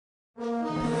Hardliners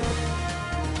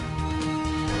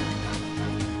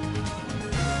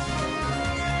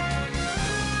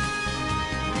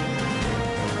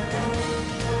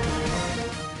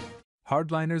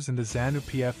in the Zanu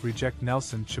PF reject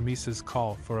Nelson Chamisa's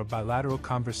call for a bilateral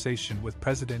conversation with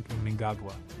President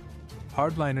Mnangagwa.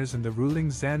 Hardliners in the ruling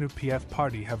Zanu PF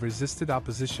party have resisted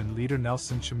opposition leader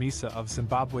Nelson Chamisa of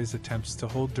Zimbabwe's attempts to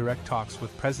hold direct talks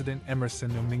with President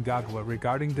Emmerson Mnangagwa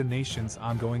regarding the nation's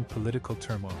ongoing political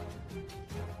turmoil.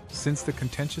 Since the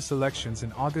contentious elections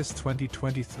in August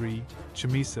 2023,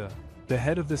 Chamisa, the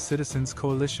head of the Citizens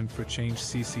Coalition for Change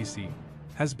 (CCC),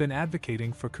 has been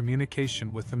advocating for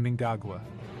communication with Mnangagwa,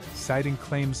 citing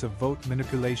claims of vote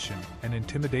manipulation and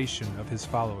intimidation of his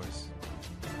followers.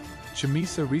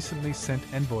 Chamisa recently sent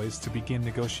envoys to begin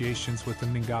negotiations with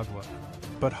Mnangagwa,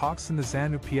 but hawks in the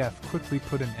Zanu PF quickly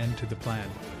put an end to the plan.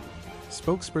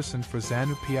 Spokesperson for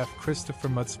Zanu PF Christopher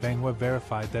Mutsvangwa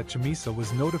verified that Chamisa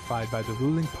was notified by the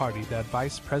ruling party that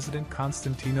Vice President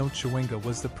Constantino Chiwenga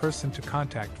was the person to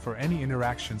contact for any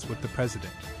interactions with the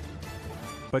president.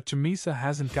 But Chamisa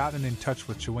hasn't gotten in touch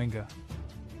with Chiwenga.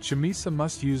 Chamisa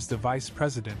must use the vice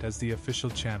president as the official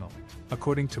channel,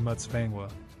 according to Mutsvangwa,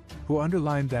 who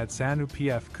underlined that Zanu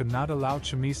PF could not allow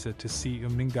Chamisa to see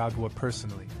Mnangagwa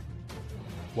personally.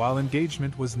 While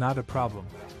engagement was not a problem,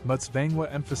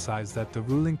 Mutsvangwa emphasized that the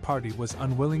ruling party was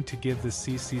unwilling to give the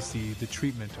CCC the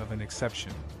treatment of an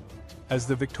exception. As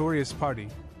the victorious party,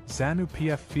 Zanu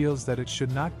PF feels that it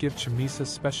should not give Chamisa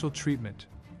special treatment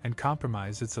and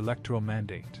compromise its electoral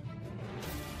mandate.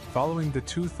 Following the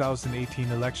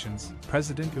 2018 elections,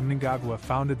 President Mnangagwa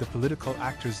founded the Political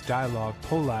Actors Dialogue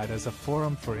 (POLAD) as a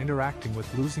forum for interacting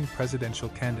with losing presidential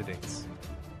candidates.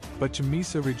 But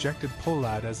Chamisa rejected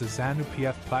POLAD as a Zanu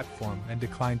PF platform and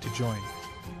declined to join.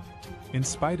 In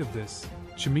spite of this,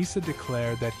 Chamisa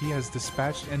declared that he has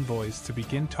dispatched envoys to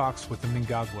begin talks with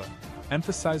Mnangagwa,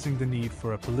 emphasizing the need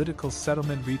for a political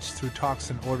settlement reached through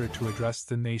talks in order to address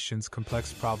the nation's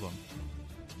complex problem.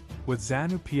 With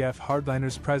Zanu PF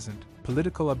hardliners present,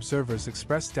 political observers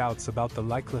expressed doubts about the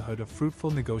likelihood of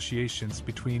fruitful negotiations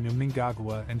between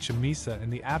Mnangagwa and Chamisa in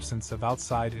the absence of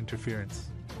outside interference.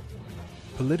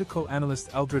 Political analyst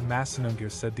Eldred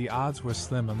Massanungir said the odds were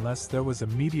slim unless there was a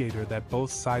mediator that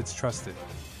both sides trusted,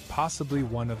 possibly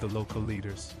one of the local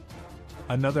leaders.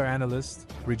 Another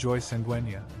analyst, Rejoice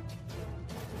Ngwenya,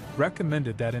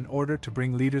 recommended that in order to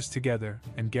bring leaders together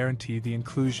and guarantee the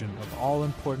inclusion of all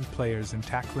important players in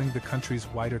tackling the country's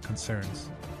wider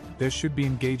concerns, there should be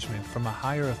engagement from a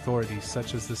higher authority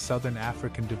such as the Southern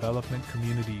African Development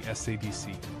Community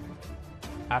 (SADC).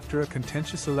 After a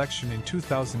contentious election in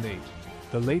 2008,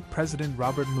 the late President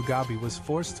Robert Mugabe was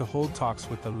forced to hold talks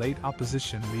with the late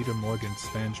opposition leader Morgan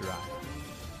Tsvangirai.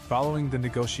 Following the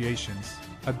negotiations,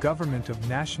 a government of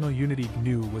national unity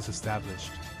 (GNU) was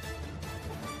established.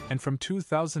 And from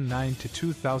 2009 to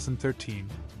 2013,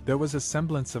 there was a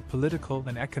semblance of political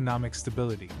and economic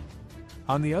stability.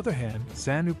 On the other hand,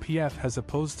 Zanu PF has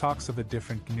opposed talks of a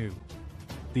different GNU.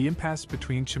 The impasse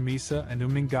between Chamisa and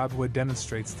Mnangagwa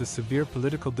demonstrates the severe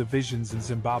political divisions in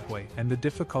Zimbabwe and the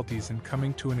difficulties in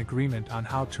coming to an agreement on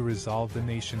how to resolve the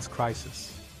nation's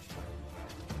crisis.